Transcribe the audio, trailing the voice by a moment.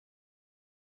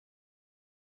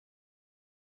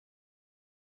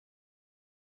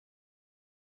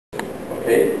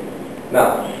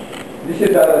Now, this is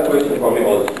another question for me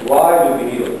also. Why do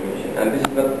we need automation? And this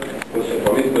is not a question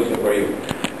for me, it's a question for you.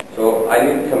 So I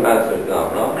need some answers now.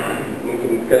 ممكن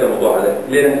نتكلم الموضوع هذا.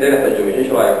 ليه نحتاج automation؟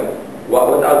 ايش رايكم؟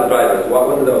 What are the drivers? What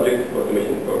are the objectives of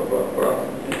automation for us?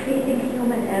 Decreasing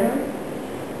human error.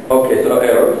 Okay, so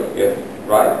errors, yes,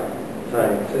 right?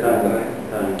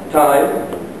 Time.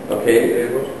 Okay.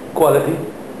 Quality.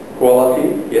 Quality,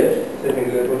 yes. Saving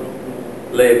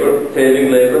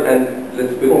labor, and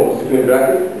let's put between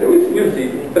brackets. We'll see.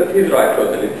 But he's right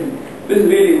totally. This is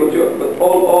really what but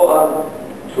all are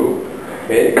true.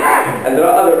 Okay? And there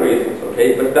are other reasons,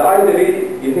 okay? But the idea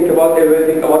is you think about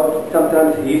everything about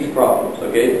sometimes his problems,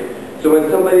 okay? So when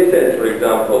somebody says, for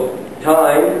example,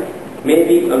 time,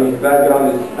 maybe his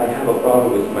background is I have a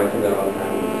problem with my turnaround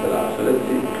time in the salah. So let's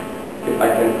see if I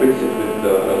can fix it with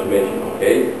the automation,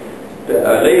 okay?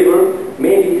 Labor,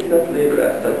 maybe it's not labor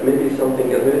as such, maybe it's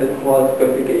something else, maybe the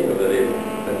qualification of the labor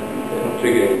that's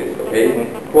triggering this, okay?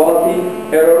 Quality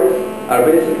errors are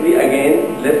basically,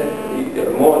 again,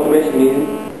 more automation means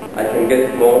I can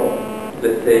get more,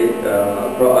 let's say,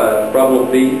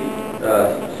 problem-free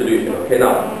solution, okay?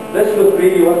 Now, let's look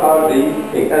really what are the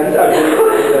things, and these are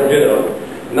in general,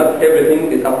 not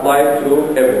everything is applied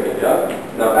to everything, yeah?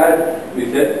 Now, as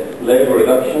we said, labor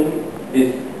reduction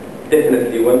is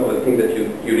definitely one of the things that you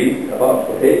read about,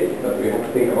 okay, that we have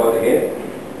to think about again.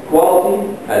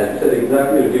 Quality, as you said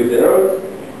exactly, reduce errors,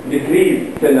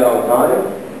 decrease turnaround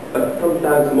time, but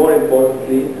sometimes more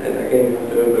importantly, and again you have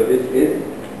to remember this is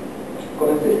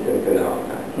consistent turnaround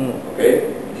time, okay?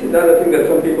 This is another thing that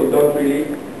some people don't really,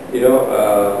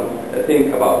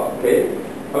 think about, okay?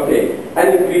 Okay,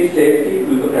 and increase safety,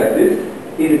 we look at this.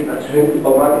 Is it a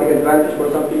automatic advantage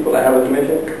for some people? I have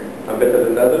automation, I'm better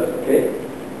than others, okay?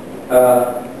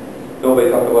 Nobody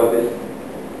talked about this.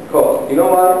 Cost. You know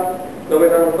why? Nobody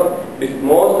talked about cost? Because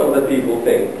most of the people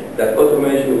think that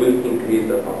automation will increase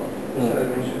the cost.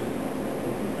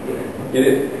 It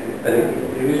is.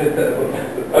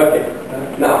 Okay.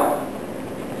 Now,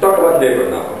 talk about labor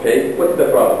now, okay? What's the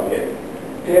problem here?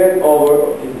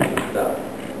 Turnover of people.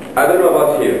 I don't know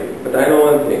about here, but I know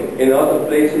one thing. In a lot of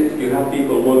places, you have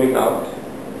people moving out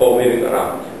or moving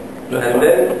around. And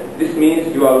then this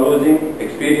means you are losing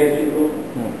experienced people,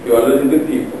 you are losing good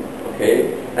people,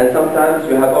 okay? And sometimes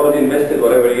you have already invested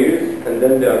whatever years and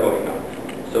then they are going out.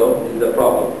 So this is a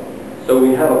problem. So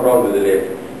we have a problem with the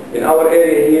labor. In our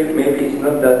area here, maybe it's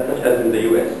not that much as in the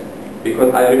US,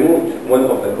 because I removed one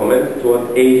of the comments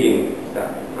towards aging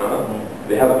staff.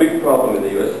 They have a big problem in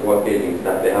the US about aging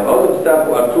staff. They have a lot of staff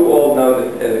who are too old now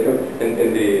in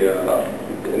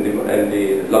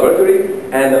the laboratory,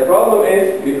 and the problem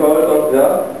is because of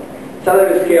the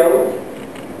salary scale,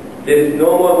 there is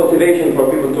no more motivation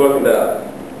for people to work in the lab.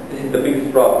 This is the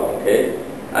biggest problem, okay?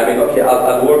 I mean, okay,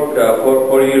 I'll work for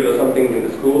 4 years or something in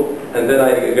the school, and then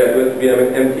I graduate to be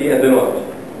an MT, and then what?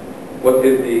 What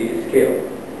is the scale?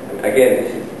 And again,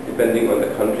 this is depending on the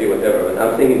country, whatever. But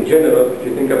I'm saying in general, if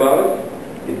you think about it,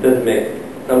 it does make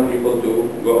some people to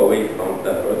go away from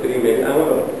the laboratory. Maybe I'm one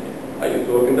of them. I used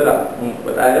to work in the lab,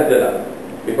 but I left the lab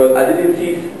because I didn't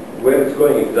see where it's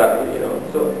going exactly,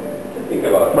 So just think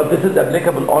about it. But this is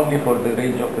applicable only for the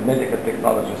range of the medical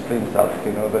technology streams out,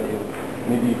 that you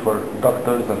maybe for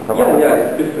doctors and some other. Yeah,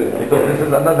 it's different. Because this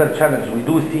is another challenge. We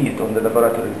do see it on the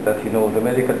laboratories that the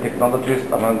medical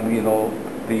technologists among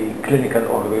the clinical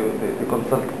or the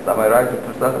consultants. Am I right,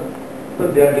 Dr. Saad?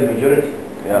 But they are the majority.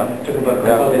 Yeah. Talk about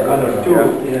the others too.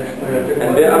 Yes.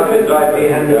 And they are drive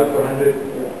 300, 400.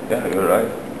 Yeah, you're right.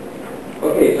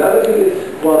 Okay, the other thing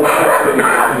is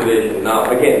qualification. Now,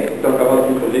 again, talk about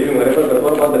people leaving whatever, but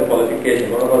what about the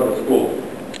qualification? What about the school?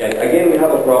 And again, we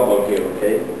have a problem here,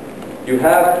 okay? You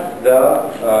have the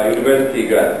university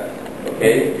grads,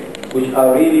 okay, which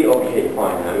are really okay,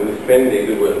 fine. I mean, we spend they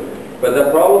do well. But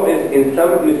the problem is, in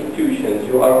some institutions,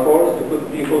 you are forced to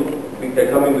put people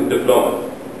coming with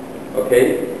diplomas,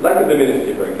 okay? Like in the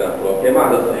ministry, for example, okay?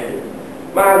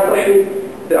 معهد صحي,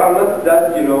 they are not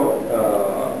that,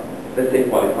 let's say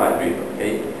qualified people,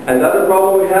 okay? And the other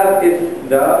problem we have is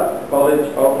the College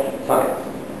of Science.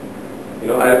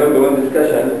 I remember one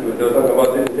discussion, they were talking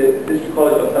about this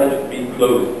College of Science should be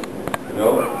closed,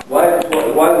 Why the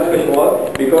discussion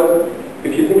was? Because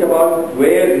if you think about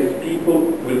where these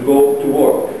people will go to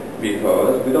work,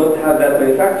 because we don't have that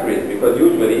many factories, because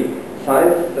usually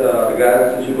science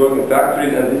guys should work in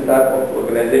factories and this type of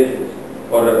organizations,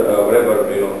 or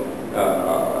whatever,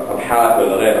 أبحاث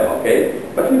ولا غيرها, okay?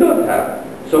 But we don't have.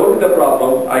 So what is the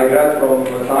problem? I grad from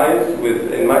science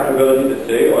in microbiology, let's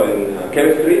say, or in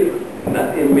chemistry,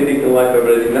 not in medical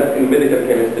microbiology, not in medical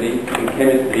chemistry, in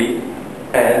chemistry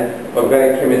and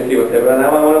organic chemistry, whatever. And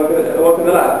now I want to work in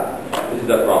the lab. is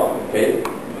the problem, okay?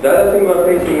 The other thing we're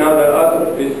facing now, there are lots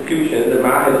of institutions, the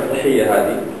معاهد الصحية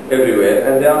هذه, everywhere,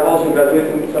 and they are also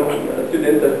graduating some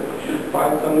students that should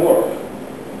find some work.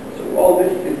 So all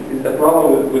this is the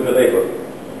problem with the labor.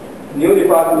 New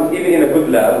departments, even in a good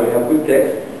lab, we have good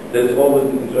text, there's always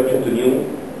an introduction to new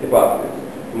departments.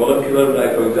 Molecular,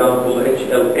 like for example,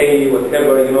 HLA,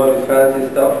 whatever, you know, this fancy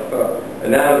stuff,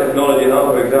 nanotechnology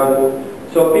now, for example.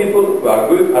 So people who are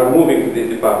good are moving to these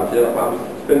departments. You know, I've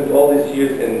spent all these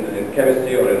years in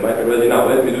chemistry or in microbiology. Now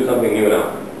let me do something new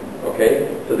now.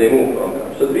 Okay? So they move from there.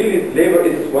 So really, labor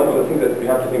is one of the things that we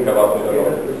have to think about.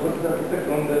 What's the effect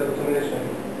on the automation?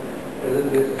 Is it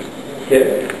this?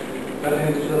 Yes. I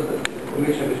think it's just the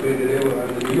connection between the labor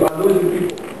and the... You are losing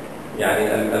people. يعني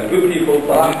good people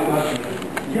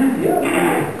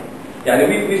يعني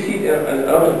we see a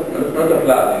lot of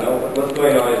labs, you know. What's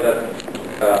going on is that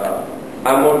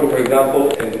I'm working, for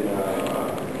example, in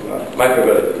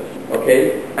microbiology, okay?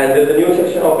 And there's a new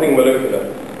section offering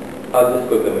molecular. I'll just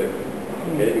go to the molecular,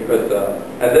 okay? Because,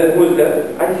 and then who's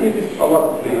that? I see this a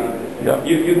lot. Yeah.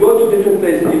 You go to different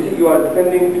places, you see you are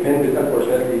dependent,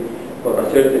 unfortunately, for a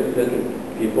certain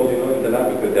people, you know, in the lab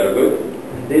because they are good.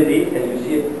 They leave and you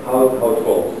see how it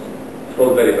falls. It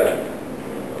falls very bad,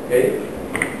 okay?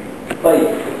 طيب,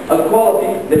 quality,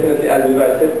 definitely, as you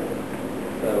guys said,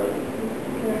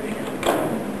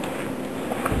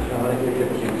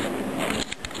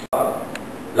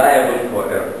 liable for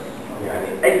errors. يعني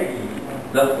أي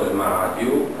تدخل مع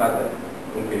ديو هذا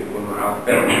ممكن يكون معاه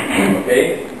error. Okay?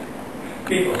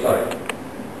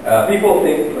 People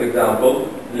think, for example,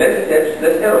 less steps,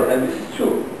 less errors, and this is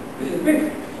true. This is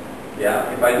basic.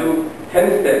 Yeah, if I do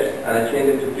 10 steps and I change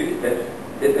it to 3 steps,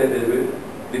 definitely will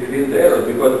decrease the errors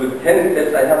because with 10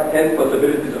 steps I have 10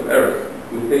 possibilities of errors.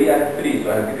 With 3 I have 3,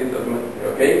 so I have decreased automatically.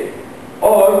 Okay?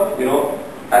 Or, you know,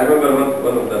 I remember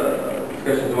one of the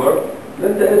discussions were,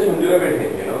 let the instrument do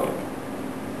everything, you know.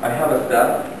 I have a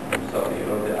staff, I'm sorry, you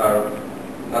know, they are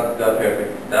not the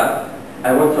perfect staff.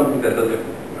 I want something that does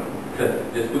everything, you know.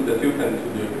 Just put the tube and it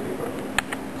will do everything for me.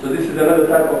 So this is another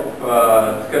type of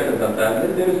discussion sometimes.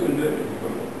 Let the instrument do everything for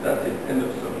me. That's it, end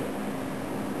of story.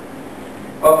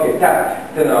 Okay,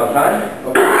 tact, 10 out of time.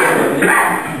 Okay,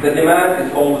 the demand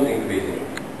is always increasing.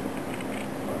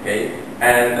 Okay,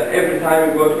 and every time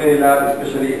you go to any lab,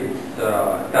 especially it's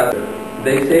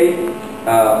they say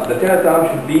the turnaround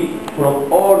should be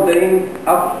from ordering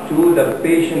up to the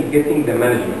patient getting the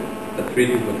management, the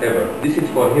treatment, whatever. This is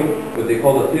for him what they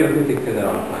call the therapeutic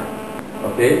turnaround time.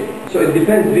 Okay, so it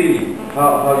depends really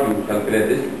how you calculate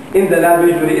this. In the lab,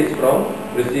 usually it's from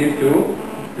receive to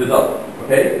result.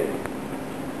 Okay.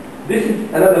 This is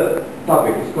another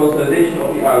topic, it's consolidation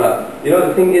of ER lab. You know,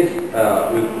 the thing is,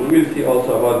 we will see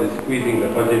also about the squeezing the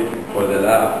budget for the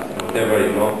labs and whatever,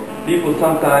 you know. People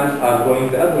sometimes are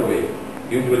going the other way.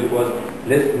 Usually it was,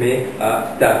 let's make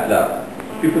a staff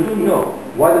lab. People don't know.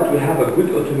 Why don't we have a good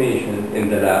automation in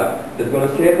the lab that's going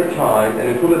to save the time and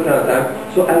improve the turnaround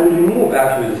time, so I will remove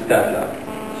actually the staff lab.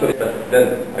 So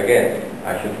then, again,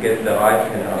 I should get the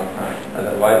right turnaround time,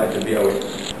 otherwise it should be a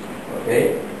waste.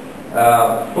 Okay?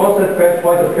 Constant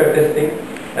point of care testing.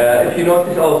 If you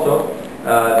notice also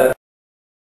that